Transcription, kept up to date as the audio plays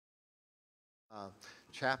uh,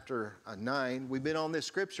 chapter 9. We've been on this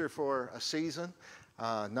scripture for a season,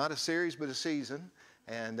 not a series, but a season.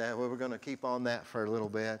 And we're going to keep on that for a little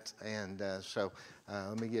bit. And so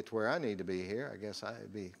let me get to where I need to be here. I guess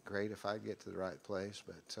it'd be great if I get to the right place.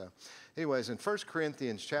 But anyways, in 1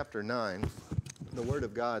 Corinthians chapter 9, the Word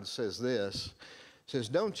of God says this. It says,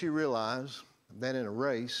 "Don't you realize that in a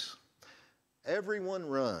race, everyone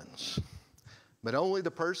runs, but only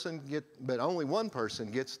one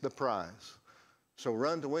person gets the prize. So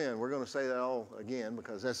run to win." We're going to say that all again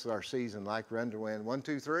because that's our season, like run to win. 1,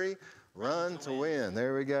 2, 3, run to win.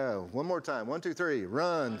 There we go. One more time. 1, 2, 3,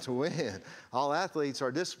 run to win. All athletes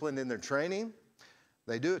are disciplined in their training.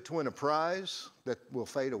 They do it to win a prize that will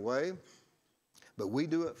fade away, but we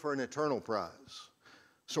do it for an eternal prize.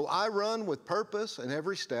 So I run with purpose in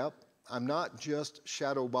every step. I'm not just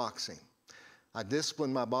shadow boxing. I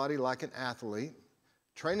discipline my body like an athlete,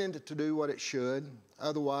 training it to do what it should.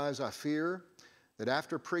 Otherwise, I fear that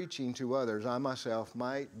after preaching to others, I myself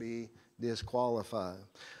might be disqualified.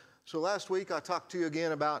 So last week, I talked to you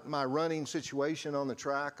again about my running situation on the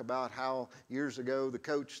track, about how years ago the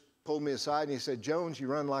coach pulled me aside and he said, "Jones, you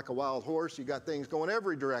run like a wild horse. You got things going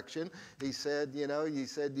every direction." He said,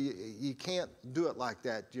 you can't do it like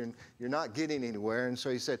that. You're not getting anywhere. And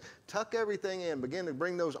so he said, tuck everything in, begin to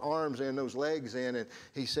bring those arms in, those legs in. And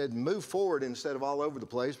he said, move forward instead of all over the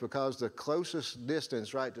place, because the closest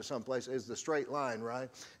distance, right, to someplace is the straight line, right?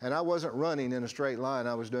 And I wasn't running in a straight line.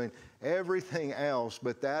 I was doing everything else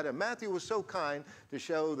but that. And Matthew was so kind to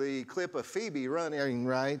show the clip of Phoebe running,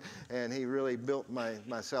 right? And he really built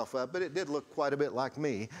myself up. But it did look quite a bit like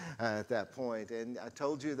me at that point. And I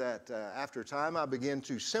told you that after time, I began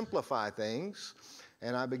to simplify things.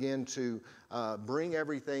 And I began to bring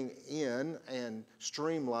everything in and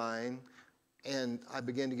streamline. And I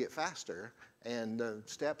began to get faster. And the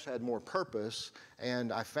steps had more purpose.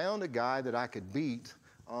 And I found a guy that I could beat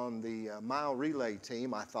on the mile relay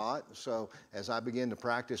team, I thought. So as I began to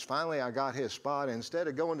practice, finally I got his spot. Instead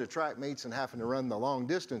of going to track meets and having to run the long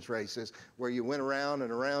distance races where you went around and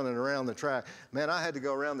around and around the track, man, I had to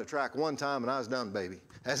go around the track one time and I was done, baby.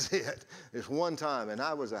 That's it. It's one time. And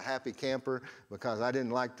I was a happy camper because I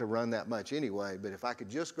didn't like to run that much anyway. But if I could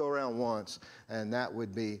just go around once, and that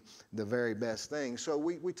would be the very best thing. So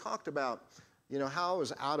we talked about, how I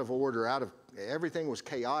was out of order, everything was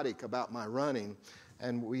chaotic about my running.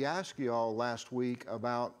 And we asked you all last week we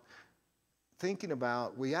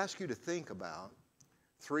asked you to think about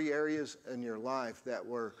 3 areas in your life that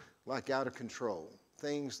were like out of control,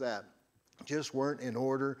 things that just weren't in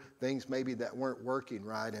order, things maybe that weren't working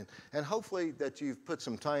right. And hopefully that you've put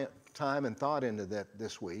some time and thought into that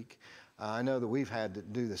this week. I know that we've had to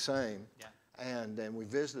do the same. Yeah. And we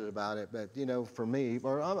visited about it. But, for me,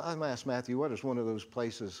 or I'm going to ask Matthew, what is one of those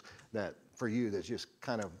places that for you that just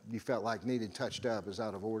kind of you felt like needed touched up, is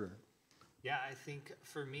out of order? Yeah, I think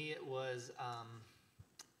for me it was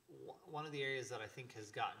one of the areas that I think has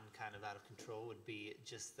gotten kind of out of control would be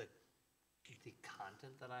just the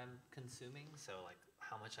content that I'm consuming. So like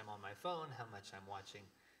how much I'm on my phone, how much I'm watching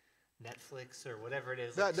Netflix or whatever it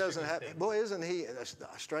is. That doesn't happen. Boy, isn't he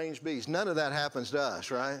a strange beast? None of that happens to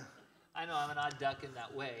us, right? I know, I'm an odd duck in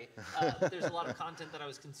that way. There's a lot of content that I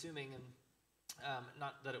was consuming, and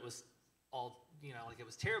not that it was all, like it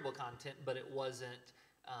was terrible content, but it wasn't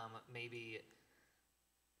maybe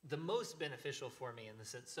the most beneficial for me in the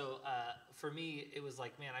sense. So for me, it was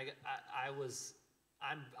like, man,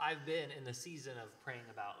 I've been in the season of praying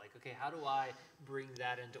about like, okay, how do I bring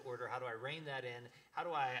that into order? How do I rein that in? How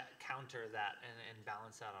do I counter that and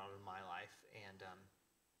balance that out in my life and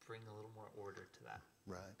bring a little more order to that?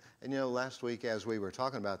 Right. And last week as we were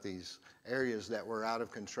talking about these areas that were out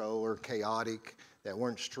of control or chaotic, that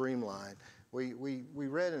weren't streamlined, we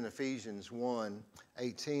read in Ephesians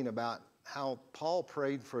 1:18 about how Paul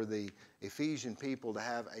prayed for the Ephesian people to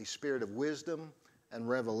have a spirit of wisdom and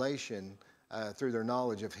revelation through their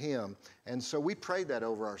knowledge of Him. And so we prayed that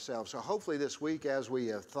over ourselves. So hopefully this week, as we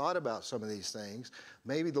have thought about some of these things,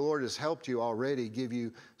 maybe the Lord has helped you already, give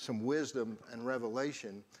you some wisdom and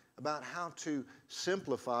revelation about how to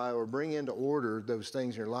simplify or bring into order those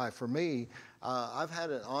things in your life. For me, I've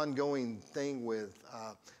had an ongoing thing with,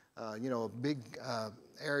 a big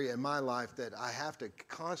area in my life that I have to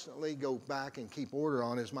constantly go back and keep order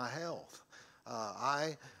on is my health.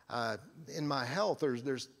 In my health,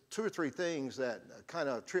 there's 2 or 3 things that kind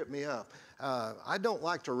of trip me up. I don't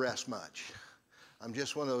like to rest much. I'm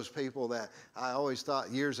just one of those people that I always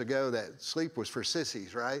thought years ago that sleep was for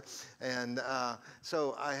sissies, right? And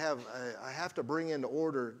so I have to bring into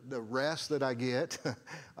order the rest that I get.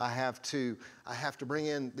 I have to bring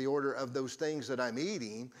in the order of those things that I'm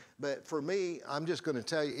eating, But for me, I'm just going to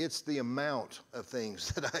tell you, it's the amount of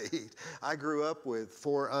things that I eat. I grew up with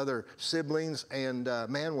 4 other siblings, and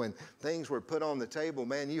man, when things were put on the table,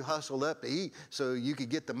 man, you hustled up to eat so you could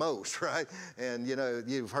get the most, right? And you know,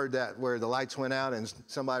 you've heard that where the lights went out and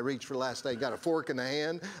somebody reached for the last thing, got a fork in the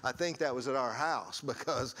hand. I think that was at our house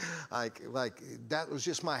because like that was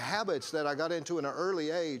just my habits that I got into in an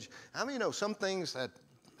early age. How many know some things that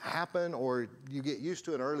happen or you get used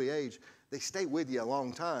to in an early age, they stay with you a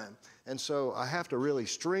long time. And so I have to really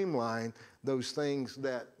streamline those things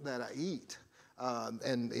that I eat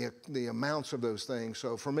and the amounts of those things.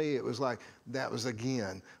 So for me, it was like, that was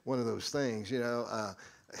again, one of those things, you know.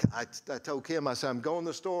 I told Kim, I said, I'm going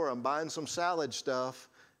to the store, I'm buying some salad stuff.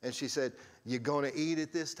 And she said, you going to eat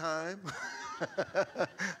it this time?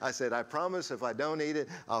 I said, I promise if I don't eat it,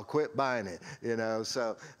 I'll quit buying it, you know.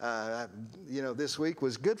 So, you know, this week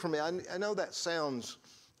was good for me. I know that sounds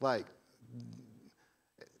like,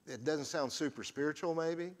 it doesn't sound super spiritual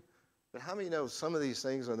maybe, but how many know some of these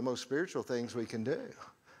things are the most spiritual things we can do?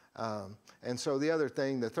 And so the other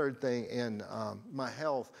thing, the third thing in my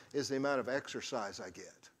health is the amount of exercise I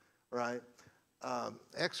get, right?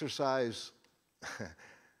 Exercise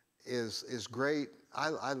is great.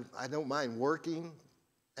 I don't mind working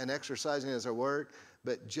and exercising as I work,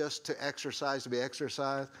 but just to exercise, to be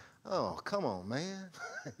exercised, oh, come on, man.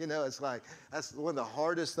 You know, it's like, that's one of the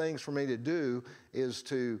hardest things for me to do is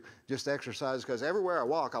to just exercise, because everywhere I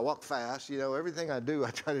walk fast. You know, everything I do,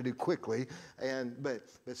 I try to do quickly. But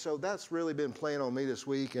so that's really been playing on me this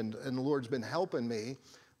week, and the Lord's been helping me,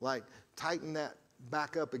 like, tighten that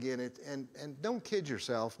back up again. And don't kid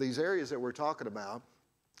yourself, these areas that we're talking about,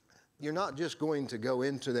 you're not just going to go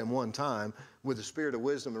into them one time with the spirit of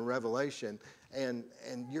wisdom and revelation, and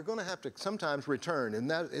you're going to have to sometimes return.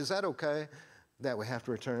 And is that okay that we have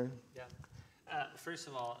to return? Yeah. First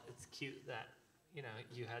of all, it's cute that, you know,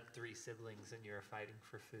 you had 3 siblings and you were fighting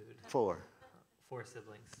for food. 4. 4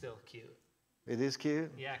 siblings, still cute. It is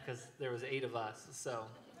cute? Yeah, because there was 8 of us, so.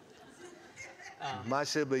 My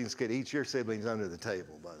siblings could eat your siblings under the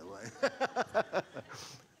table, by the way.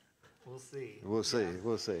 We'll see. We'll see. Yeah.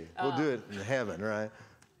 We'll see. We'll do it in heaven, right?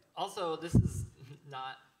 Also, this is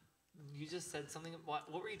not. You just said something.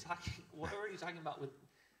 What were you talking? What were you talking about with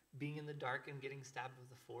being in the dark and getting stabbed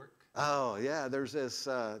with a fork? Oh yeah, there's this.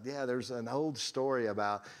 There's an old story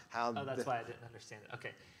about how. Oh, that's why I didn't understand it.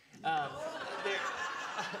 Okay.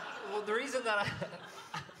 Well, the reason that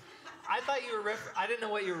I thought you were. I didn't know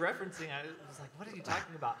what you were referencing. I was like, what are you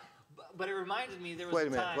talking about? But it reminded me there was. Wait a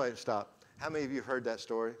minute. Wait. Stop. How many of you have heard that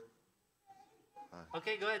story?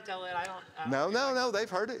 Okay, go ahead, tell it. I don't No. They've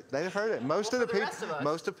heard it. They've heard it. Most of the people.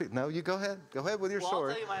 Most of people. No, you go ahead. Go ahead with your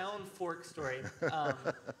story. I'll tell you my own fork story.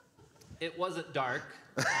 It wasn't dark.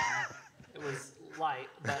 It was light,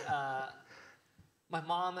 but my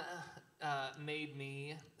mom made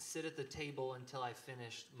me sit at the table until I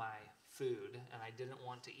finished my food, and I didn't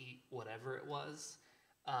want to eat whatever it was,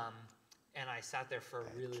 and I sat there for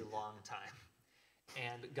a really long time,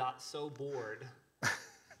 and got so bored.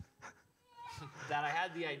 That I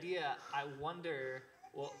had the idea, I wonder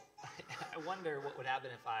what would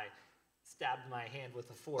happen if I stabbed my hand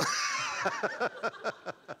with a fork.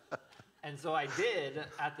 And so I did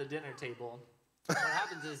at the dinner table. What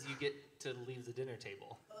happens is you get to leave the dinner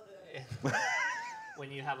table.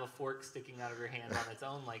 When you have a fork sticking out of your hand on its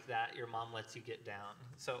own like that, your mom lets you get down.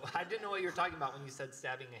 So I didn't know what you were talking about when you said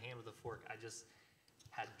stabbing a hand with a fork. I just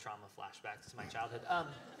had trauma flashbacks to my childhood.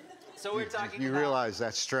 So we're talking about... You realize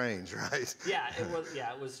that's strange, right? Yeah, it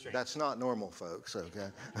was strange. That's not normal, folks, okay?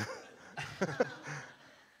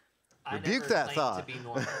 Rebuke that thought. To be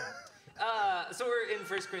normal. So we're in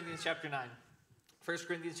 1 Corinthians chapter 9. 1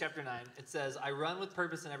 Corinthians chapter 9, it says, I run with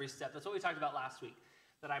purpose in every step. That's what we talked about last week,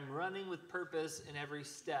 that I'm running with purpose in every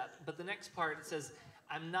step. But the next part, it says,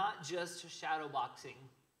 I'm not just shadow boxing.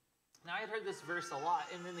 Now, I had heard this verse a lot,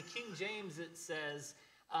 and in the King James, it says,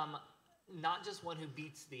 not just one who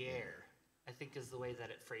beats the air, I think is the way that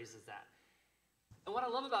it phrases that. And what I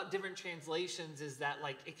love about different translations is that,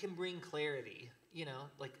 like, it can bring clarity, you know,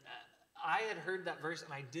 like, I had heard that verse,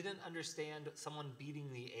 and I didn't understand someone beating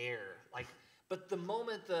the air, like, but the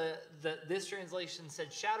moment this translation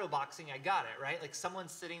said shadow boxing, I got it, right? Like,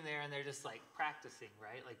 someone's sitting there, and they're just, like, practicing,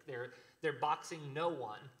 right? Like, they're boxing no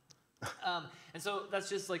one. And so that's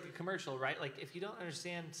just like a commercial, right? Like, if you don't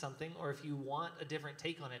understand something, or if you want a different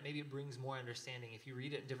take on it, maybe it brings more understanding if you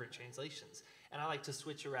read it in different translations. And I like to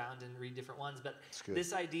switch around and read different ones. But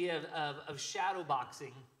this idea of shadow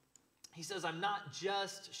boxing, he says, I'm not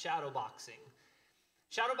just shadow boxing.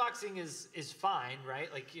 Shadow boxing is fine,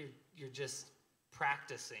 right? Like, you're just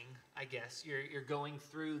practicing, I guess. You're going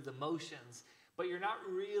through the motions. but you're not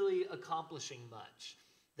really accomplishing much.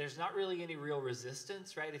 There's not really any real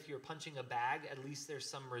resistance, right? If you're punching a bag, at least there's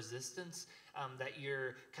some resistance that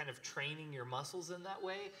you're kind of training your muscles in that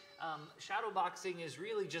way. Shadow boxing is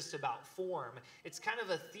really just about form. It's kind of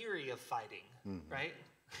a theory of fighting, right?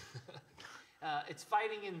 It's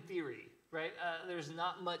fighting in theory, right? There's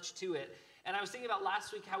not much to it. And I was thinking about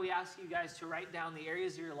last week how we asked you guys to write down the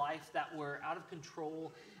areas of your life that were out of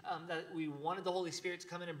control, that we wanted the Holy Spirit to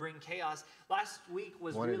come in and bring chaos. Last week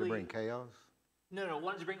was Wanted really... to bring chaos? No,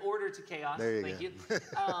 wanted to bring order to chaos. There you Thank go.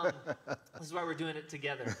 you. This is why we're doing it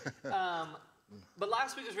together. But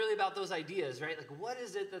last week was really about those ideas, right? Like, what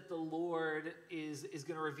is it that the Lord is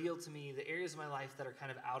going to reveal to me, the areas of my life that are kind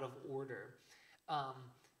of out of order?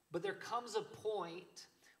 But there comes a point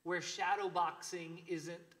where shadow boxing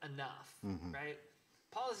isn't enough, right?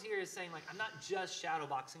 Paul is here saying, like, I'm not just shadow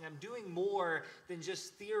boxing. I'm doing more than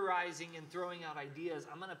just theorizing and throwing out ideas.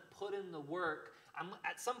 I'm going to put in the work.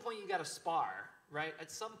 At some point, you got to spar, right?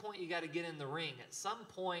 At some point, you got to get in the ring. At some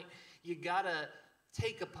point, you got to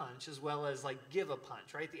take a punch as well as, like, give a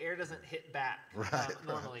punch, right? The air doesn't hit back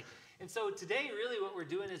normally. And so today, really what we're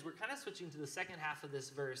doing is we're kind of switching to the second half of this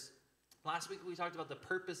verse. Last week, we talked about the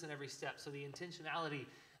purpose in every step, so the intentionality,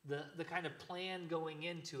 the kind of plan going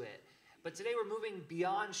into it. But today we're moving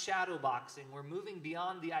beyond shadow boxing. We're moving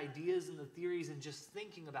beyond the ideas and the theories and just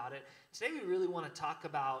thinking about it. Today we really want to talk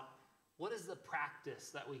about what is the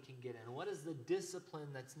practice that we can get in? What is the discipline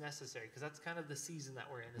that's necessary? Because that's kind of the season that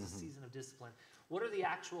we're in, is a season of discipline. What are the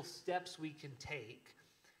actual steps we can take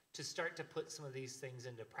to start to put some of these things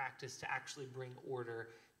into practice to actually bring order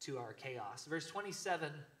to our chaos? Verse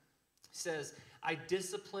 27 says, I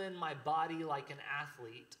discipline my body like an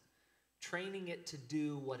athlete, training it to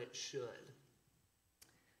do what it should.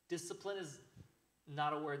 Discipline is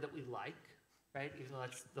not a word that we like, right? Even though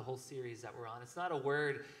that's the whole series that we're on. It's not a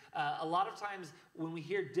word. A lot of times when we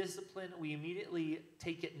hear discipline, we immediately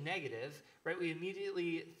take it negative, right? We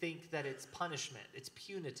immediately think that it's punishment. It's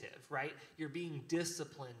punitive, right? You're being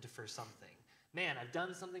disciplined for something. Man, I've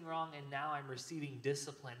done something wrong and now I'm receiving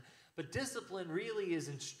discipline. But discipline really is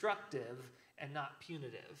instructive and not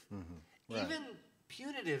punitive. Right. Even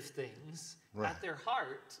punitive things at their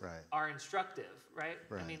heart are instructive, right?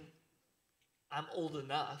 I mean, I'm old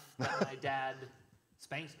enough that my dad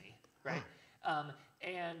spanked me, right?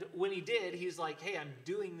 And when he did, he's like, hey, I'm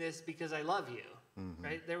doing this because I love you,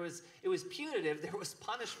 right? It was punitive, there was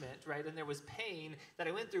punishment, right? And there was pain that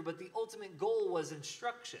I went through, but the ultimate goal was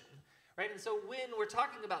instruction, right? And so when we're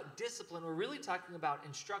talking about discipline, we're really talking about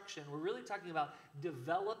instruction. We're really talking about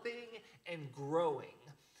developing and growing.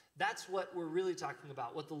 That's what we're really talking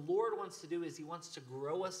about. What the Lord wants to do is he wants to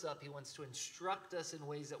grow us up. He wants to instruct us in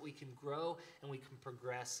ways that we can grow and we can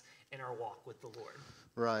progress in our walk with the Lord.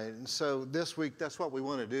 Right. And so this week, that's what we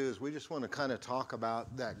want to do, is we just want to kind of talk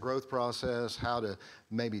about that growth process, how to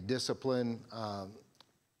maybe discipline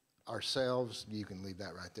ourselves. You can leave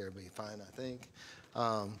that right there. It'll be fine, I think.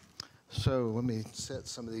 So let me set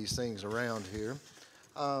some of these things around here.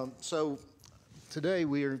 So today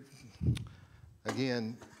we're,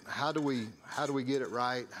 again, how do we get it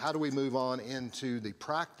right? How do we move on into the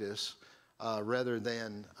practice rather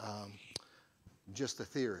than just the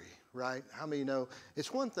theory, right? How many know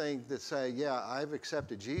it's one thing to say, yeah, I've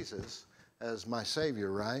accepted Jesus as my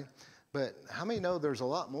Savior, right? But how many know there's a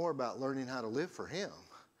lot more about learning how to live for Him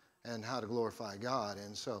and how to glorify God?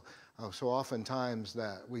 And so oftentimes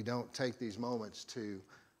that we don't take these moments to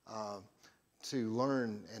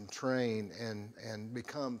learn and train and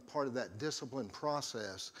become part of that discipline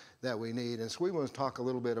process that we need. And so we want to talk a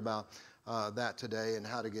little bit about that today and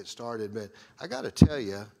how to get started. But I got to tell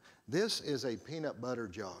you, this is a peanut butter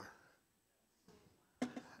jar.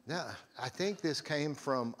 Now, I think this came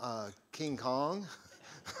from King Kong.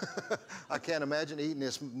 I can't imagine eating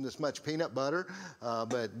this much peanut butter,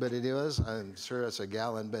 but it is. I'm sure it's a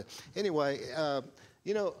gallon. But anyway,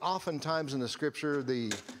 oftentimes in the Scripture,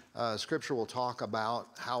 the Scripture will talk about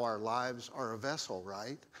how our lives are a vessel,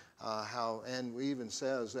 right? And we even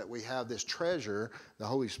says that we have this treasure, the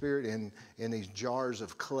Holy Spirit, in these jars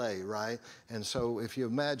of clay, right? And so if you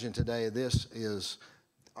imagine today, this is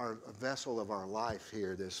our vessel of our life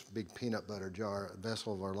here, this big peanut butter jar,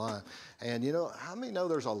 vessel of our life. And how many know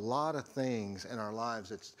there's a lot of things in our lives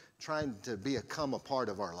that's trying to become a part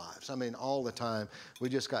of our lives? I mean, all the time. We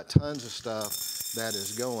just got tons of stuff that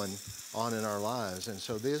is going on in our lives. And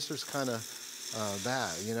so this is kind of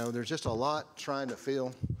that. There's just a lot trying to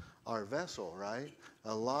fill our vessel, right?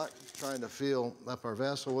 A lot trying to fill up our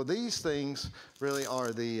vessel. Well, these things really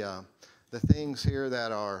are the things here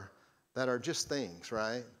that are just things,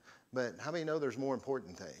 right? But how many know there's more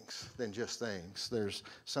important things than just things? There's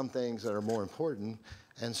some things that are more important.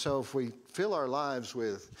 And so if we fill our lives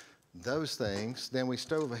with those things, then we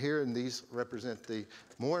start over here, and these represent the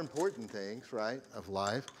more important things, right, of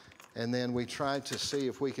life. And then we try to see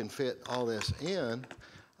if we can fit all this in.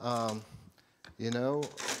 You know,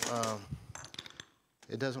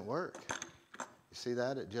 it doesn't work. You see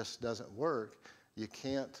that? It just doesn't work. You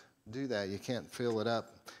can't do that. You can't fill it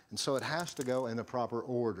up. And so it has to go in the proper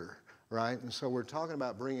order, right? And so we're talking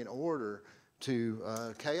about bringing order to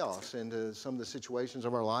chaos into some of the situations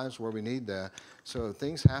of our lives where we need that. So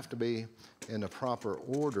things have to be in the proper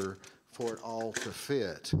order for it all to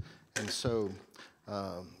fit. And so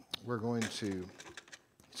we're going to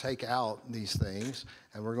take out these things,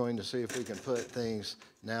 and we're going to see if we can put things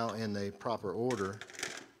now in the proper order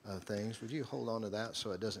of things. Would you hold on to that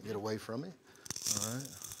so it doesn't get away from me? All right.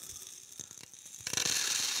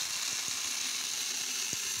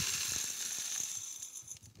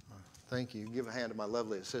 Thank you. Give a hand to my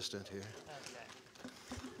lovely assistant here.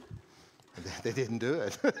 Okay. They didn't do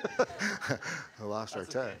it. We lost our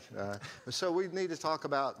touch. Okay. So we need to talk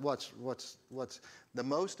about what's the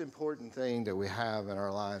most important thing that we have in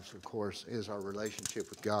our lives, of course, is our relationship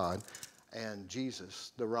with God and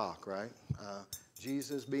Jesus, the rock, right?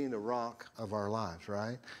 Jesus being the rock of our lives,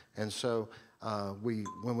 right? And so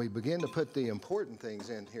when we begin to put the important things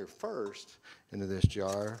in here first into this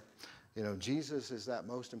jar, you know, Jesus is that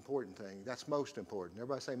most important thing. That's most important.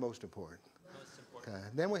 Everybody say most important. Most important. Okay.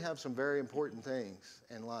 Then we have some very important things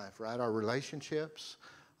in life, right? Our relationships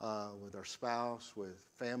with our spouse, with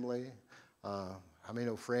family. I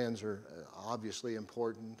mean, friends are obviously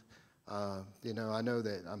important. You know, I know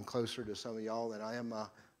that I'm closer to some of y'all than I am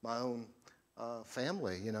my own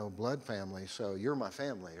family, you know, blood family. So you're my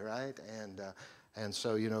family, right? And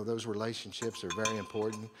so, you know, those relationships are very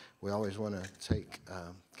important. We always want to take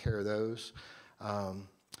care of those.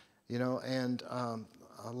 You know, and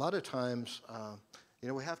a lot of times, you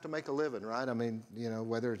know, we have to make a living, right? I mean, you know,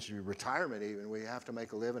 whether it's your retirement even, we have to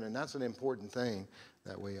make a living. And that's an important thing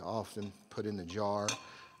that we often put in the jar.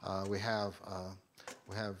 We have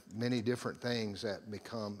many different things that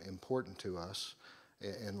become important to us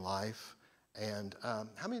in life. And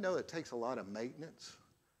how many know it takes a lot of maintenance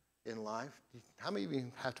in life? How many of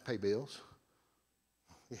you have to pay bills?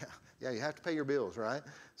 Yeah, you have to pay your bills, right?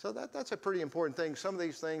 So that's a pretty important thing. Some of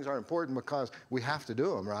these things are important because we have to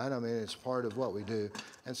do them, right? I mean, it's part of what we do.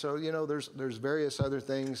 And so, you know, there's various other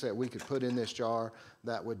things that we could put in this jar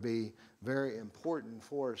that would be very important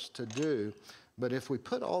for us to do. But if we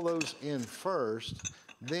put all those in first,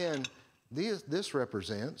 then this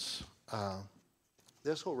represents,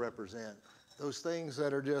 this will represent those things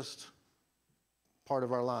that are just part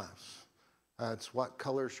of our lives. It's what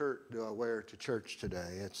color shirt do I wear to church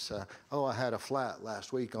today? It's, I had a flat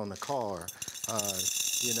last week on the car.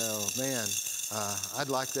 You know, man, I'd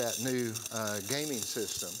like that new gaming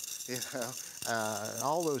system. You know,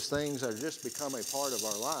 all those things are just become a part of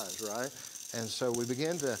our lives, right? And so we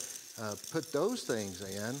begin to put those things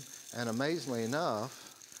in, and amazingly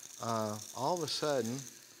enough, all of a sudden,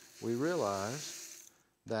 we realize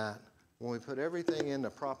that when we put everything in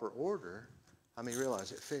the proper order,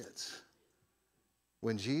 realize it fits.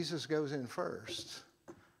 When Jesus goes in first,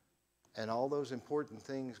 and all those important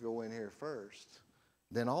things go in here first,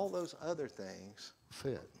 then all those other things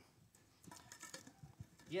fit.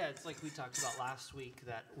 Yeah, it's like we talked about last week,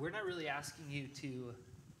 that we're not really asking you to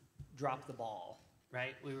drop the ball,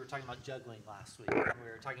 right? We were talking about juggling last week, and we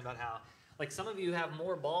were talking about how, like, some of you have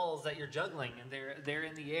more balls that you're juggling, and they're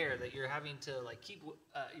in the air that you're having to, like,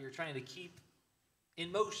 you're trying to keep in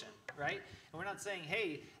motion, right? And we're not saying,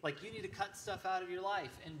 hey, like, you need to cut stuff out of your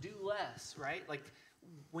life and do less, right? Like,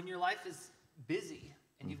 when your life is busy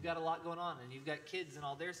and you've got a lot going on, and you've got kids and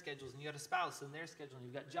all their schedules, and you've got a spouse and their schedule, and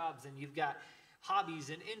you've got jobs, and you've got hobbies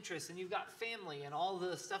and interests, and you've got family and all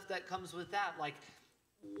the stuff that comes with that, like,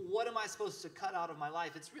 what am I supposed to cut out of my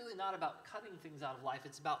life? It's really not about cutting things out of life.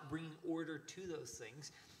 It's about bringing order to those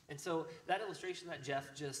things. And so that illustration that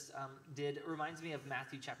Jeff just did reminds me of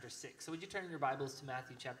Matthew chapter 6. So would you turn your Bibles to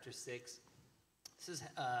Matthew chapter 6? This is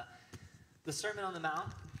the Sermon on the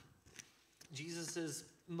Mount, Jesus'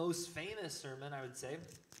 most famous sermon, I would say.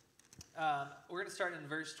 We're going to start in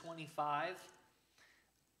verse 25.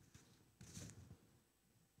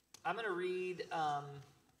 I'm going to read out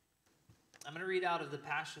of the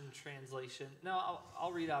Passion Translation. No,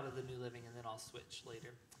 I'll read out of the New Living, and then I'll switch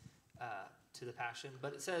later to the Passion.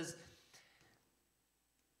 But it says,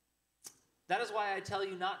 "That is why I tell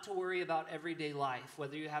you not to worry about everyday life,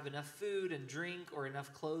 whether you have enough food and drink or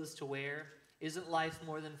enough clothes to wear. Isn't life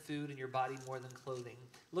more than food and your body more than clothing?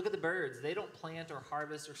 Look at the birds. They don't plant or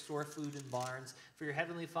harvest or store food in barns, for your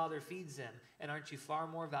heavenly Father feeds them. And aren't you far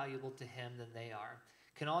more valuable to him than they are?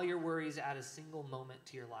 Can all your worries add a single moment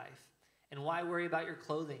to your life? And why worry about your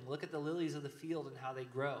clothing? Look at the lilies of the field and how they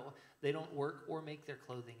grow. They don't work or make their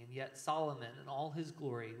clothing. And yet Solomon in all his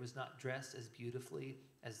glory was not dressed as beautifully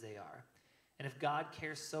as they are. And if God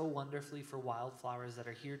cares so wonderfully for wildflowers that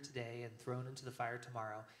are here today and thrown into the fire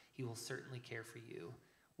tomorrow, he will certainly care for you.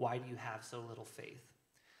 Why do you have so little faith?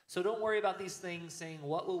 So don't worry about these things, saying,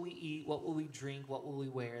 what will we eat? What will we drink? What will we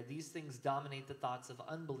wear? These things dominate the thoughts of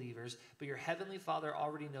unbelievers, but your heavenly Father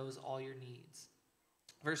already knows all your needs.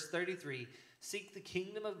 Verse 33, seek the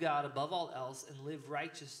kingdom of God above all else and live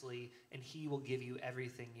righteously, and he will give you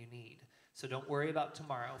everything you need. So don't worry about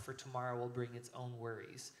tomorrow, for tomorrow will bring its own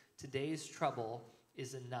worries. Today's trouble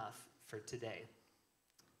is enough for today.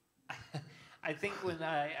 I think when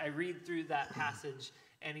I read through that passage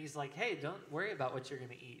and he's like, hey, don't worry about what you're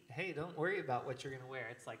going to eat. Hey, don't worry about what you're going to wear.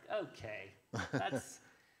 It's like, okay,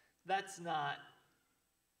 that's not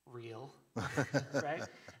real, right?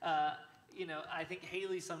 I think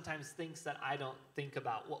Haley sometimes thinks that I don't think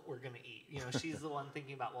about what we're going to eat. She's the one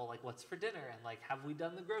thinking about, well, like, what's for dinner? And, like, have we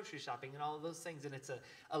done the grocery shopping and all of those things? And it's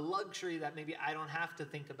a luxury that maybe I don't have to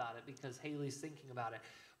think about it because Haley's thinking about it.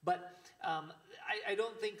 But I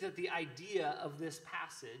don't think that the idea of this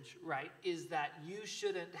passage, right, is that you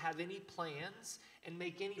shouldn't have any plans and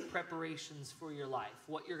make any preparations for your life,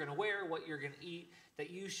 what you're going to wear, what you're going to eat, that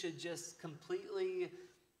you should just completely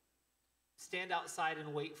stand outside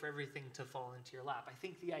and wait for everything to fall into your lap. I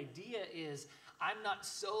think the idea is I'm not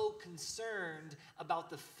so concerned about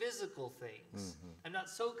the physical things. Mm-hmm. I'm not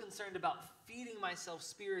so concerned about feeding myself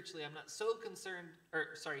spiritually. I'm not so concerned,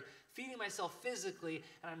 feeding myself physically,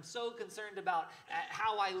 and I'm so concerned about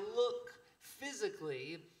how I look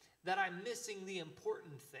physically that I'm missing the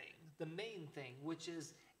important thing, the main thing, which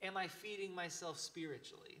is, am I feeding myself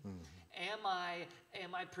spiritually? Mm-hmm.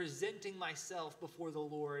 Am I presenting myself before the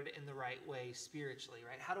Lord in the right way spiritually,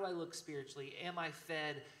 right? How do I look spiritually? Am I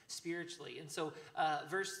fed spiritually? And so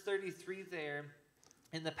verse 33 there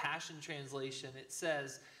in the Passion Translation, it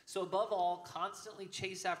says, so above all, constantly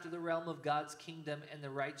chase after the realm of God's kingdom and the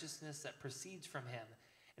righteousness that proceeds from him.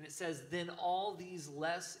 And it says, then all these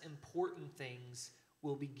less important things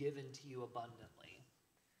will be given to you abundantly.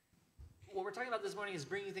 What we're talking about this morning is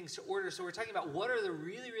bringing things to order. So we're talking about what are the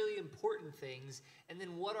really, really important things, and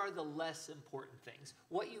then what are the less important things.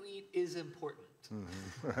 What you eat is important.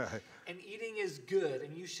 Mm-hmm. Right. And eating is good,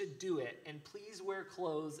 and you should do it. And please wear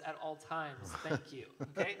clothes at all times. Thank you.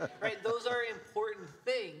 Okay? Right? Those are important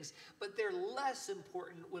things, but they're less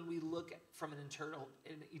important when we look from an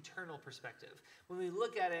eternal perspective. When we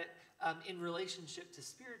look at it in relationship to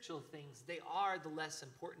spiritual things, they are the less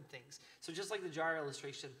important things. So just like the jar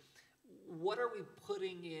illustration, what are we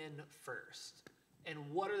putting in first? And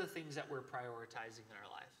what are the things that we're prioritizing in our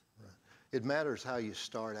life? Right. It matters how you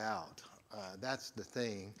start out. That's the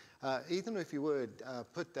thing. Ethan, if you would,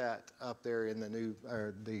 put that up there in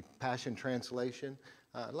the Passion Translation.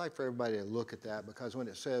 I'd like for everybody to look at that, because when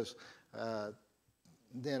it says,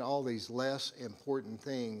 then all these less important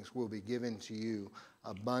things will be given to you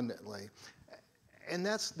abundantly. And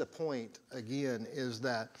that's the point, again, is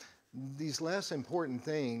that these less important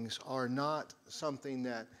things are not something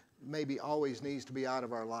that maybe always needs to be out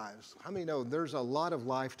of our lives. How many know there's a lot of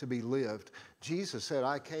life to be lived? Jesus said,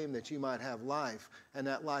 I came that you might have life, and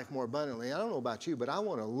that life more abundantly. I don't know about you, but I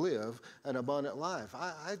want to live an abundant life.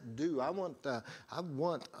 I do. I want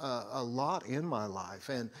a lot in my life,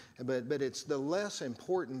 but it's the less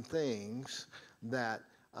important things that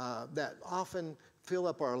often fill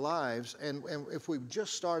up our lives, and if we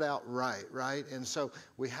just start out right? And so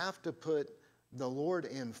we have to put the Lord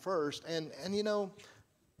in first, and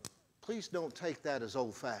please don't take that as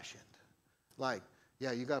old-fashioned. Like,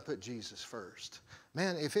 yeah, you got to put Jesus first.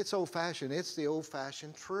 Man, if it's old-fashioned, it's the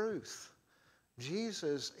old-fashioned truth.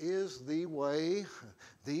 Jesus is the way,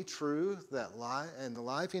 the truth, that life, and the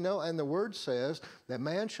life, and the Word says that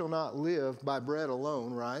man shall not live by bread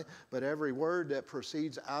alone, right? But every word that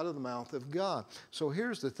proceeds out of the mouth of God. So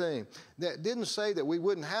here's the thing. That didn't say that we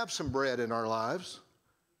wouldn't have some bread in our lives,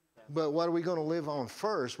 but what are we going to live on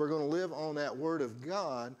first? We're going to live on that Word of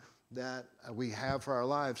God that we have for our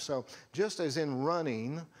lives. So just as in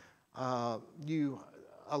running, a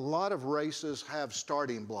lot of races have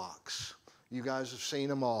starting blocks. You guys have seen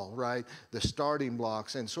them all, right? The starting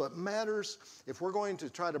blocks. And so it matters, if we're going to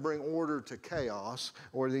try to bring order to chaos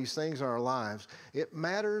or these things in our lives, it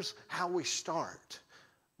matters how we start.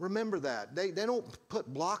 Remember that. They don't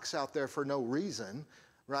put blocks out there for no reason.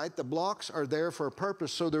 right? The blocks are there for a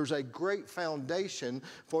purpose, so there's a great foundation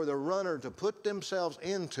for the runner to put themselves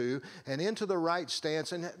into and into the right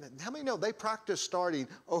stance. And how many know they practice starting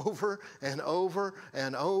over and over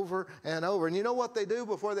and over and over? And you know what they do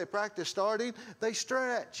before they practice starting? They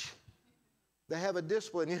stretch. They have a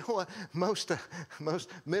discipline. You know what most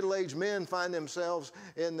middle-aged men find themselves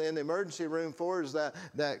in the emergency room for is that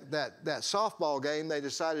softball game they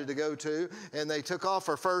decided to go to, and they took off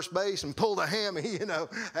for first base and pulled a hammy,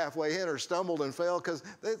 halfway in, or stumbled and fell because,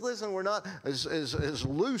 listen, we're not as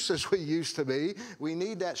loose as we used to be. We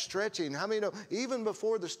need that stretching. How many know even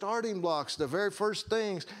before the starting blocks, the very first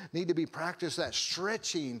things need to be practiced, that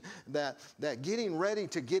stretching, that getting ready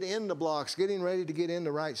to get into blocks, getting ready to get in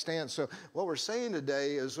the right stance. So what we're saying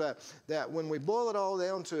today is that when we boil it all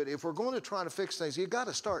down to it, if we're going to try to fix things, you've got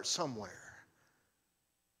to start somewhere.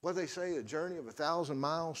 What do they say? A journey of 1,000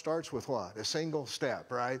 miles starts with what? A single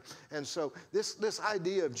step, right? And so this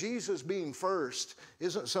idea of Jesus being first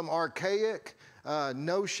isn't some archaic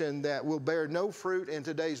notion that will bear no fruit in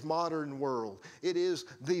today's modern world. It is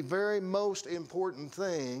the very most important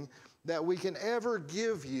thing that we can ever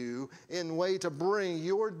give you in way to bring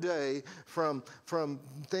your day from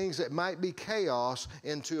things that might be chaos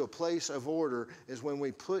into a place of order, is when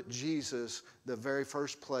we put Jesus the very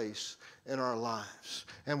first place in our lives.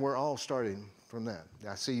 And we're all starting from that.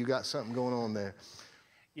 I see you got something going on there.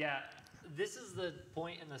 Yeah, this is the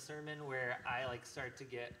point in the sermon where I start to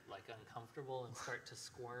get uncomfortable and start to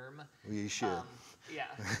squirm. Well, you should. Yeah,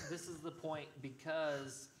 this is the point,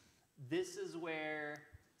 because this is where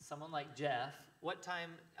someone like Jeff, what time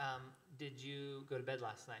did you go to bed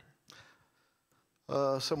last night?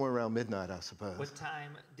 Somewhere around midnight, I suppose. What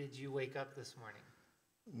time did you wake up this morning?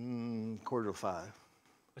 4:45.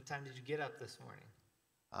 What time did you get up this morning?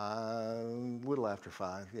 A little after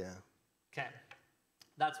 5, yeah. Okay.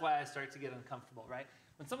 That's why I start to get uncomfortable, right?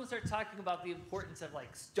 When someone starts talking about the importance of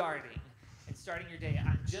starting and starting your day,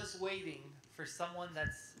 I'm just waiting for someone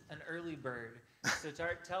that's an early bird to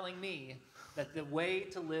start telling me that the way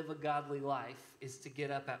to live a godly life is to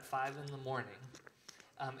get up at 5 in the morning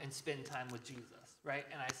and spend time with Jesus, right?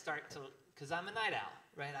 And I start to, because I'm a night owl,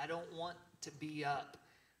 right? I don't want to be up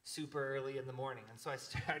super early in the morning. And so I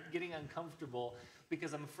start getting uncomfortable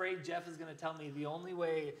because I'm afraid Jeff is going to tell me the only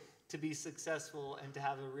way to be successful and to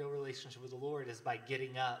have a real relationship with the Lord is by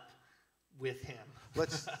getting up with him.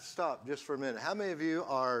 Let's stop just for a minute. How many of you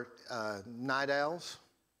are night owls?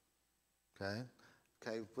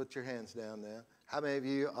 Okay, put your hands down there. How many of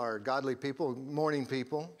you are godly people, morning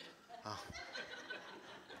people? Oh.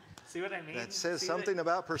 See what I mean? That says something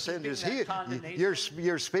about percentages. You're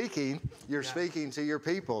speaking to your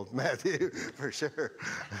people, Matthew, for sure.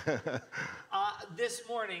 This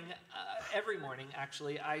morning, every morning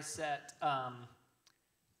actually, I set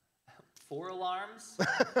 4 alarms.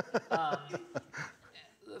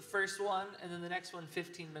 The first one, and then the next one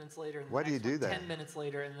 15 minutes later, and the Why do you next do one that? 10 minutes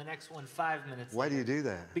later, and the next one 5 minutes Why later. do you do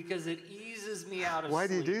that? Because it eases me out of Why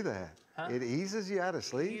sleep. do you do that? Huh? It eases you out of It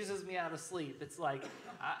sleep? eases me out of sleep. It's like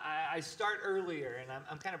I start earlier, and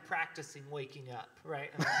I'm kind of practicing waking up,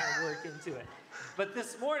 right? And I kind of work into it. But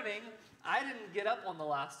this morning, I didn't get up on the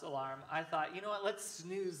last alarm. I thought, you know what, let's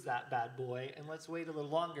snooze that bad boy, and let's wait a little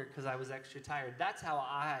longer because I was extra tired. That's how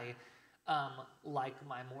I like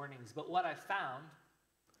my mornings. But what I found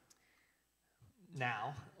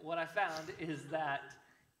is that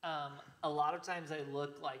a lot of times I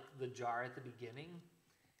look like the jar at the beginning,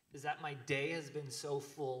 is that my day has been so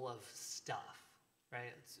full of stuff,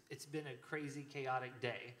 right? It's been a crazy, chaotic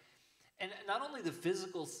day. And not only the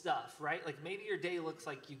physical stuff, right? Like maybe your day looks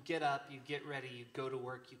like you get up, you get ready, you go to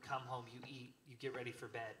work, you come home, you eat, you get ready for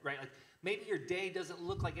bed, right? Like maybe your day doesn't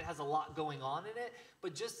look like it has a lot going on in it,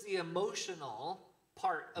 but just the emotional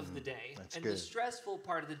part of the day and good. The stressful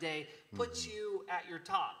part of the day puts you at your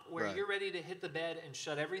top, where Right. you're ready to hit the bed and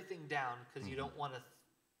shut everything down because you don't want to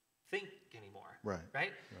think anymore.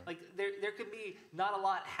 Right? Like there can be not a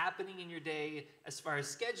lot happening in your day as far as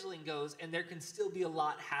scheduling goes, and there can still be a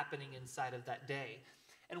lot happening inside of that day.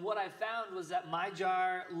 And what I found was that my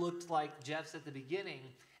jar looked like Jeff's at the beginning,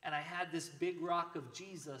 and I had this big rock of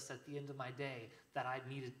Jesus at the end of my day that I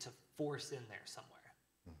needed to force in there somewhere.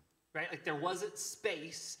 Right? Like there wasn't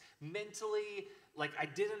space mentally, like I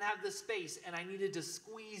didn't have the space, and I needed to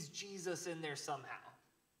squeeze Jesus in there somehow.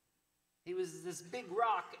 He was this big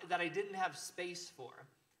rock that I didn't have space for.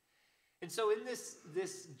 And so in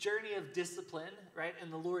this journey of discipline, right,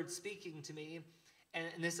 and the Lord speaking to me, and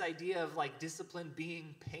this idea of like discipline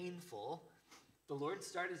being painful, the Lord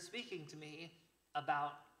started speaking to me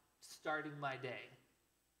about starting my day.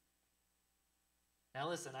 Now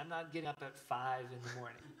listen, I'm not getting up at 5 in the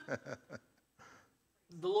morning.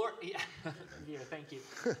 The Lord, yeah, yeah, thank you.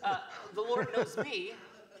 The Lord knows me.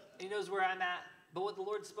 He knows where I'm at. But what the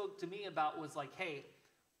Lord spoke to me about was like, hey,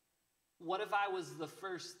 what if I was the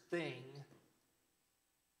first thing,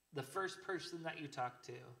 the first person that you talk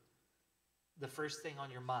to, the first thing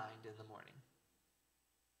on your mind in the morning?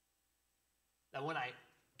 That when I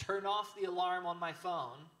turn off the alarm on my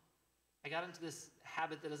phone, I got into this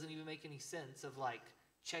habit that doesn't even make any sense of like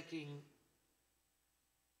checking,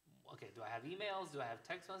 okay, do I have emails? Do I have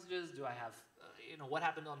text messages? Do I have, what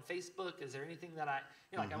happened on Facebook? Is there anything that I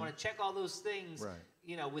want to check all those things,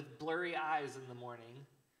 right, with blurry eyes in the morning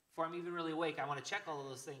before I'm even really awake. I want to check all of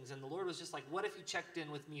those things. And the Lord was just like, what if you checked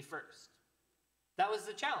in with me first? That was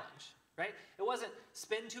the challenge, right? It wasn't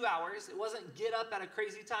spend 2 hours. It wasn't get up at a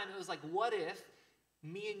crazy time. It was like, what if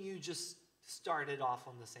me and you just started off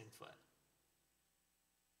on the same foot?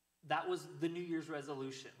 That was the New Year's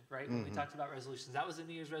resolution, right? When we talked about resolutions, that was the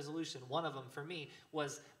New Year's resolution. One of them for me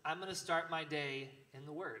was I'm going to start my day in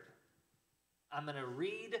the Word. I'm going to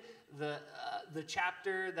read the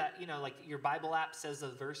chapter that, like your Bible app says the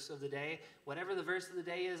verse of the day. Whatever the verse of the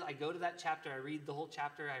day is, I go to that chapter, I read the whole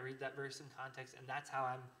chapter, I read that verse in context, and that's how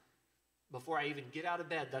before I even get out of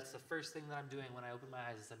bed, that's the first thing that I'm doing when I open my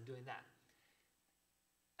eyes is I'm doing that.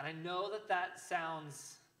 And I know that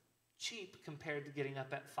sounds cheap compared to getting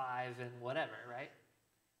up at 5 and whatever, right?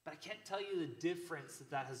 But I can't tell you the difference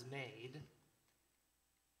that has made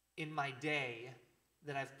in my day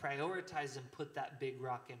that I've prioritized and put that big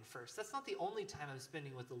rock in first. That's not the only time I'm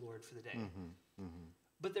spending with the Lord for the day.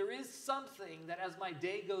 But there is something that as my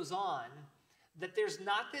day goes on, that there's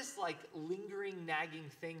not this like lingering, nagging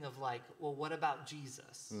thing of like, well, what about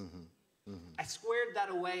Jesus? I squared that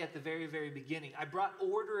away at the very, very beginning. I brought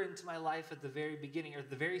order into my life at the very beginning, or at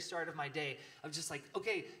the very start of my day, of just like,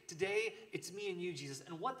 okay, today it's me and you, Jesus.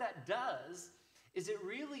 And what that does is it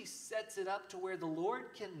really sets it up to where the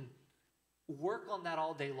Lord can work on that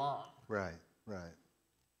all day long. Right.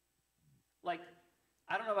 Like,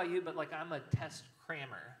 I don't know about you, but like I'm a test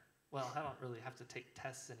crammer. Well, I don't really have to take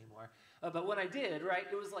tests anymore. But when I did, right,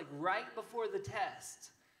 it was like right before the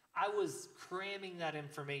test, I was cramming that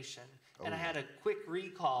information. And I had a quick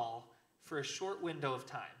recall for a short window of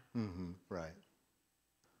time. Right.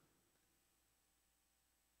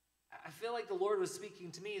 I feel like the Lord was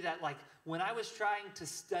speaking to me that like when I was trying to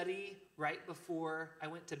study right before I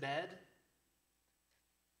went to bed,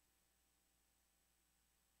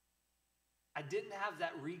 I didn't have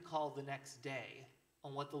that recall the next day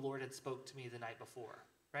on what the Lord had spoke to me the night before,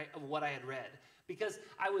 right, of what I had read. Because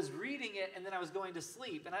I was reading it and then I was going to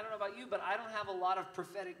sleep. And I don't know about you, but I don't have a lot of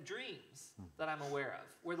prophetic dreams that I'm aware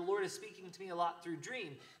of, where the Lord is speaking to me a lot through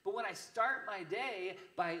dream. But when I start my day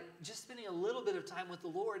by just spending a little bit of time with the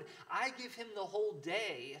Lord, I give him the whole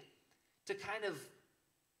day to kind of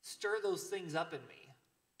stir those things up in me,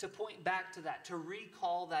 to point back to that, to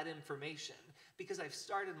recall that information, because I've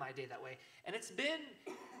started my day that way. And it's been,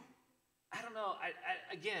 I don't know,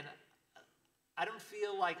 I don't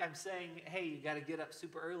feel like I'm saying, hey, you got to get up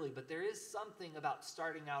super early, but there is something about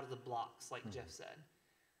starting out of the blocks, like Jeff said.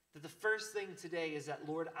 That the first thing today is that,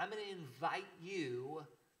 Lord, I'm going to invite you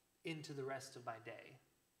into the rest of my day,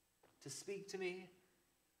 to speak to me,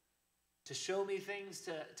 to show me things,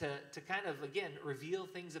 to kind of, again, reveal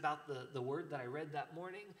things about the word that I read that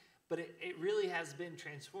morning. But it really has been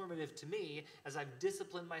transformative to me as I've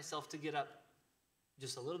disciplined myself to get up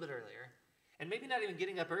just a little bit earlier. And maybe not even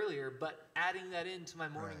getting up earlier, but adding that into my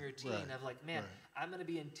morning routine of like, man, I'm going to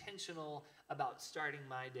be intentional about starting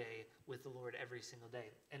my day with the Lord every single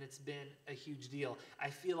day. And it's been a huge deal.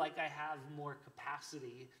 I feel like I have more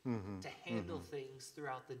capacity to handle things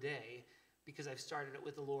throughout the day because I've started it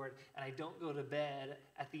with the Lord. And I don't go to bed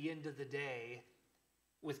at the end of the day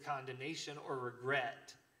with condemnation or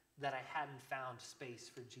regret that I hadn't found space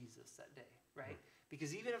for Jesus that day, right?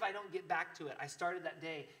 Because even if I don't get back to it, I started that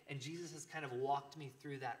day, and Jesus has kind of walked me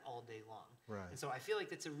through that all day long. Right. And so I feel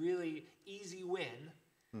like it's a really easy win,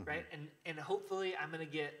 right? And hopefully I'm going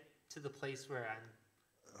to get to the place where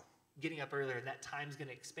I'm getting up earlier, and that time's going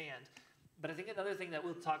to expand. But I think another thing that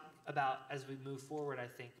we'll talk about as we move forward,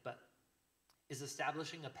 is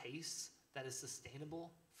establishing a pace that is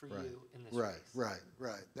sustainable for you in this race.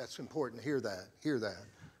 Right. That's important. Hear that.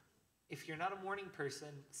 If you're not a morning person,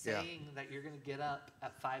 saying that you're going to get up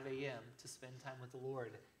at 5 a.m. to spend time with the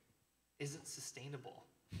Lord isn't sustainable.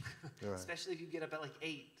 Especially if you get up at like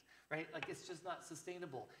 8, right? Like it's just not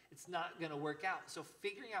sustainable. It's not going to work out. So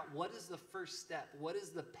figuring out what is the first step, what is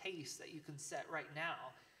the pace that you can set right now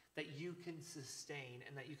that you can sustain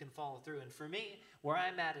and that you can follow through. And for me, where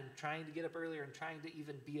I'm at and trying to get up earlier and trying to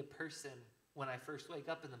even be a person when I first wake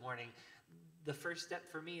up in the morning, the first step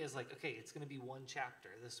for me is like, okay, it's going to be one chapter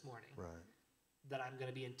this morning. Right. That I'm going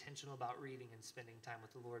to be intentional about reading and spending time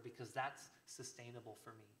with the Lord, because that's sustainable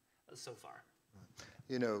for me so far.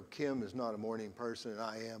 You know, Kim is not a morning person, and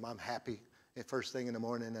I am. I'm happy at first thing in the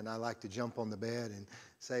morning, and I like to jump on the bed and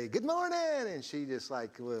say, good morning, and she just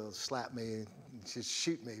like will slap me and just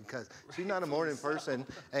shoot me because she's not a morning person.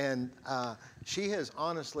 And she has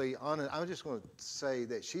honestly, I'm just going to say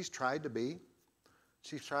that she's tried to,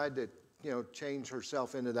 you know, change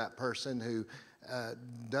herself into that person who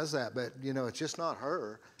does that, but, you know, it's just not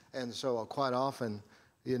her. And so quite often,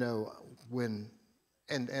 you know,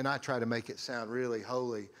 and I try to make it sound really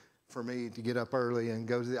holy for me to get up early and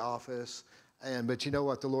go to the office. But you know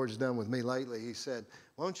what the Lord's done with me lately? He said,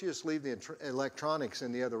 why don't you just leave the electronics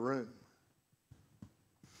in the other room?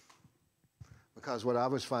 Because what I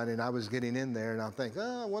was finding, I was getting in there and I'm thinking,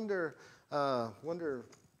 I wonder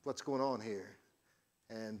what's going on here.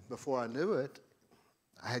 And before I knew it,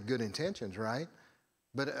 I had good intentions, right?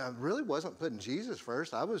 But I really wasn't putting Jesus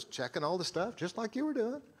first. I was checking all the stuff just like you were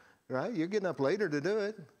doing, right? You're getting up later to do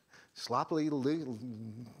it. Sloppily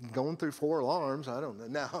going through 4 alarms. I don't know.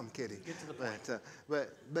 No, I'm kidding. Get to the point.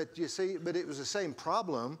 But you see, but it was the same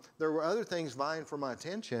problem. There were other things vying for my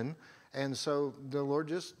attention. And so the Lord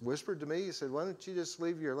just whispered to me, he said, why don't you just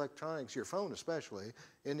leave your electronics, your phone especially,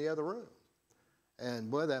 in the other room?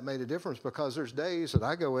 And boy, that made a difference, because there's days that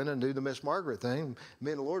I go in and do the Miss Margaret thing.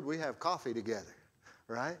 Me and the Lord, we have coffee together,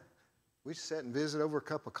 right? We sit and visit over a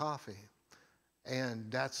cup of coffee. And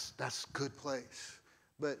that's a good place.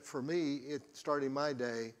 But for me, it's starting my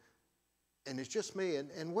day, and it's just me,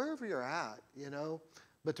 and wherever you're at, you know,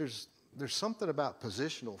 but there's something about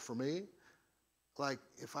positional for me. Like,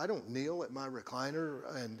 if I don't kneel at my recliner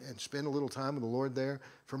and spend a little time with the Lord there,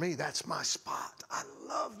 for me, that's my spot. I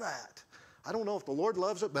love that. I don't know if the Lord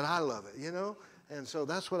loves it, but I love it, you know? And so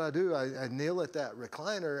that's what I do. I kneel at that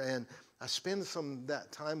recliner, and I spend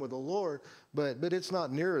that time with the Lord, but it's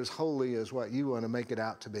not near as holy as what you want to make it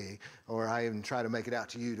out to be, or I even try to make it out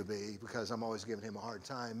to you to be, because I'm always giving him a hard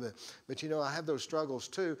time. But you know, I have those struggles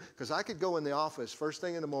too, because I could go in the office first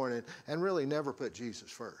thing in the morning and really never put Jesus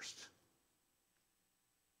first.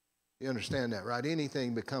 You understand that, right?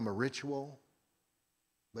 Anything become a ritual,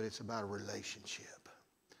 but it's about a relationship.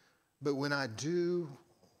 But when I do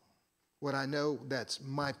what I know that's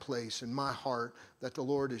my place and my heart, that the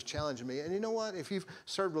Lord is challenging me. And you know what? If you've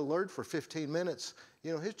served the Lord for 15 minutes,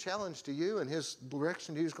 you know, his challenge to you and his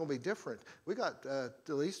direction to you is going to be different. We got at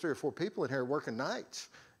least 3 or 4 people in here working nights.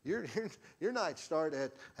 Your nights start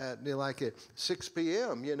at 6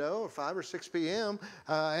 p.m., you know, or 5 or 6 p.m.,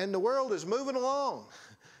 and the world is moving along.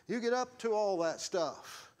 You get up to all that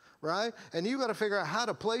stuff, right? And you got to figure out how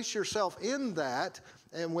to place yourself in that.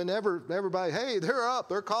 And whenever everybody, hey, they're up,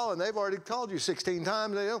 they're calling, they've already called you 16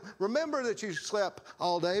 times. They don't remember that you slept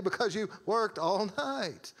all day because you worked all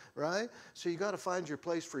night, right? So you got to find your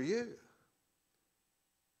place for you.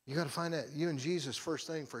 You got to find that you and Jesus first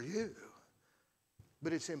thing for you.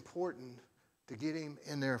 But it's important to get him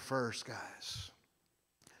in there first, guys.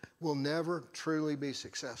 We'll never truly be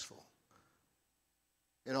successful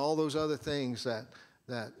in all those other things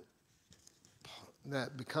that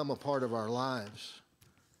become a part of our lives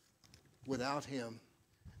without him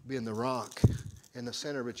being the rock in the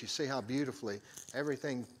center. But you see how beautifully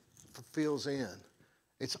everything fills in.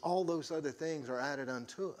 It's all those other things are added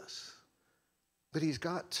unto us. But he's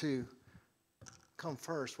got to come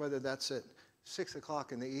first, whether that's at 6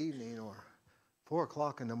 o'clock in the evening or 4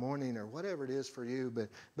 o'clock in the morning or whatever it is for you.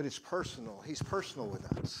 But it's personal. He's personal with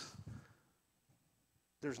us.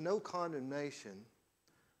 There's no condemnation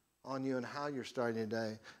on you and how you're starting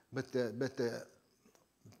today. But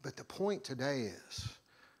the point today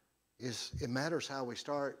is it matters how we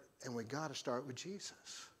start, and we got to start with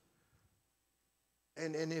Jesus.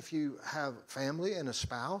 And if you have family and a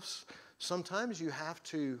spouse, sometimes you have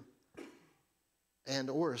to,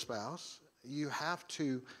 or a spouse, you have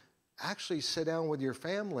to actually sit down with your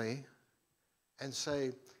family and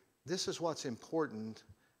say, this is what's important,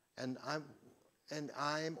 and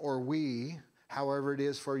we, however it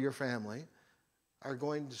is for your family, are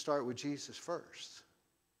going to start with Jesus first.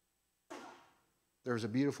 There was a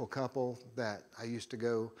beautiful couple that I used to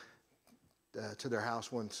go to their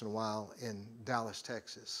house once in a while in Dallas,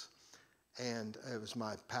 Texas. And it was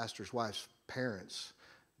my pastor's wife's parents.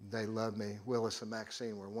 They loved me. Willis and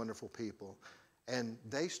Maxine were wonderful people. And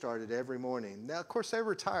they started every morning. Now, of course, they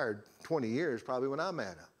retired 20 years probably when I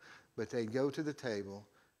met them. But they'd go to the table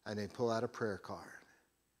and they'd pull out a prayer card.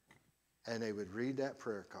 And they would read that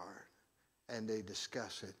prayer card and they'd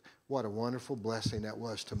discuss it. What a wonderful blessing that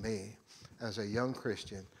was to me as a young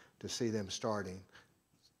Christian to see them starting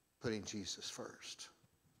putting Jesus first.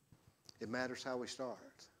 It matters how we start,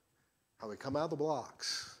 how we come out of the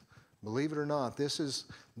blocks. Believe it or not, this is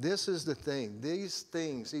the thing. These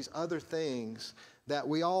things, these other things that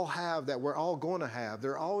we all have, that we're all going to have,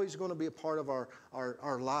 they're always going to be a part of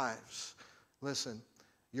our lives. Listen,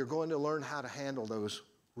 you're going to learn how to handle those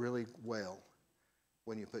really well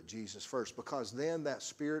when you put Jesus first, because then that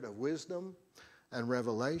spirit of wisdom and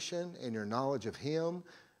revelation and your knowledge of Him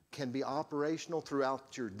can be operational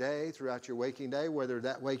throughout your day, throughout your waking day, whether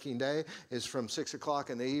that waking day is from 6 o'clock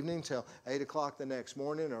in the evening till 8 o'clock the next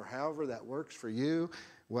morning, or however that works for you.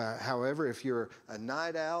 Well, however, if you're a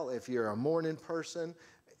night owl, if you're a morning person,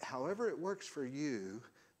 however it works for you,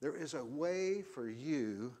 there is a way for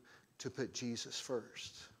you to put Jesus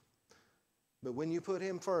first. But when you put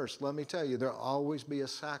Him first, let me tell you, there'll always be a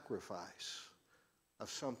sacrifice of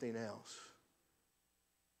something else.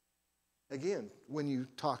 Again, when you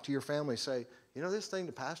talk to your family, say, you know, this thing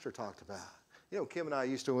the pastor talked about. You know, Kim and I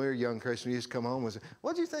used to, when we were young Christians, we used to come home and say,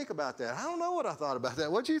 what'd you think about that? I don't know what I thought about that.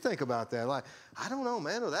 What'd you think about that? Like, I don't know,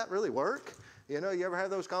 man. Will that really work? You know, you ever have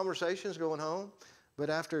those conversations going home? But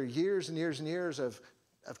after years and years and years of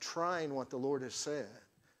trying what the Lord has said,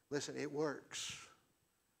 listen, it works.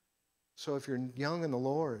 So if you're young in the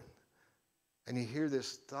Lord and you hear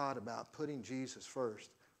this thought about putting Jesus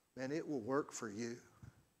first, man, it will work for you.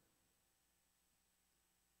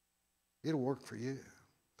 It'll work for you.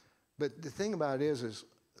 But the thing about it is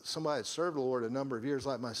somebody that served the Lord a number of years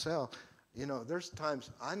like myself, you know, there's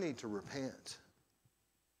times I need to repent.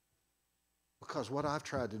 Because what I've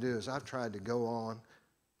tried to do is I've tried to go on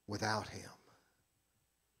without Him.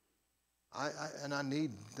 And I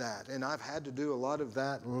need that. And I've had to do a lot of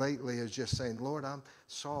that lately, is just saying, Lord, I'm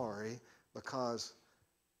sorry because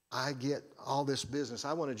I get all this business.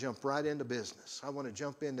 I want to jump right into business. I want to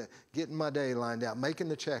jump into getting my day lined out, making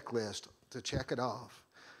the checklist to check it off.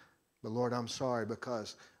 But Lord, I'm sorry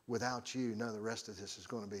because without you, none of the rest of this is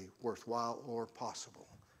going to be worthwhile or possible.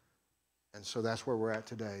 And so that's where we're at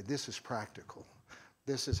today. This is practical.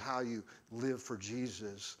 This is how you live for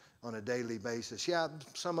Jesus on a daily basis. Yeah,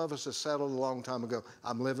 some of us have settled a long time ago.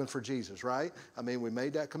 I'm living for Jesus, right? I mean, we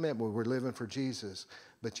made that commitment. We're living for Jesus.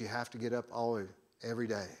 But you have to get up every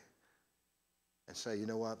day and say, you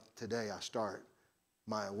know what? Today I start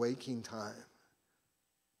my waking time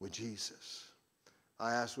with Jesus.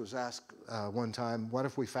 I was asked one time, what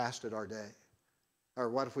if we fasted our day? Or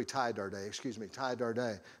what if we tithed our day? Tithed our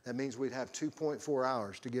day. That means we'd have 2.4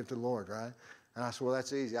 hours to give to the Lord, right? And I said, well,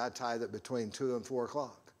 that's easy. I'd tithe it between 2 and 4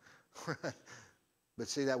 o'clock. But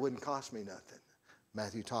see, that wouldn't cost me nothing.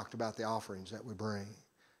 Matthew talked about the offerings that we bring.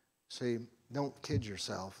 See, don't kid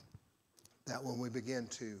yourself that when we begin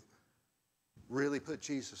to really put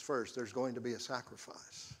Jesus first, there's going to be a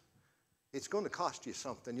sacrifice. It's going to cost you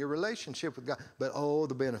something, your relationship with God. But oh,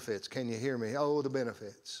 the benefits. Can you hear me? Oh, the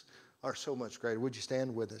benefits are so much greater. Would you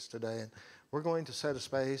stand with us today? And we're going to set a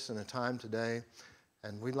space and a time today,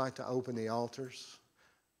 and we'd like to open the altars.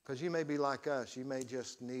 Because you may be like us. You may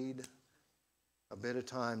just need a bit of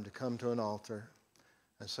time to come to an altar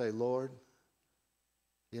and say, Lord,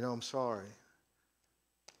 you know, I'm sorry.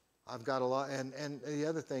 I've got a lot. And the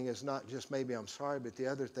other thing is not just maybe I'm sorry, but the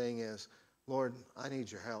other thing is, Lord, I need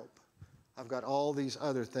your help. I've got all these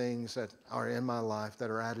other things that are in my life that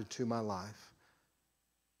are added to my life.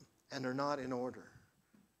 And they're not in order.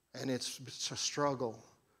 And it's a struggle.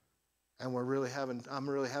 And I'm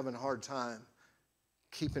really having a hard time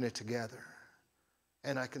keeping it together.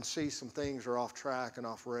 And I can see some things are off track and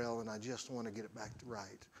off rail, and I just want to get it back to right.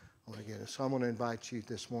 I want to get it. So I'm going to invite you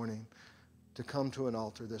this morning to come to an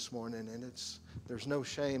altar this morning. And there's no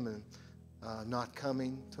shame in not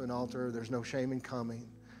coming to an altar. There's no shame in coming,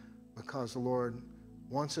 because the Lord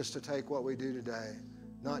wants us to take what we do today,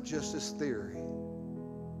 not just as theory,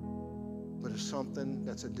 but as something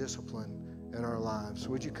that's a discipline in our lives. So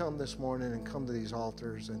would you come this morning and come to these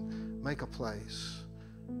altars and make a place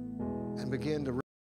and begin to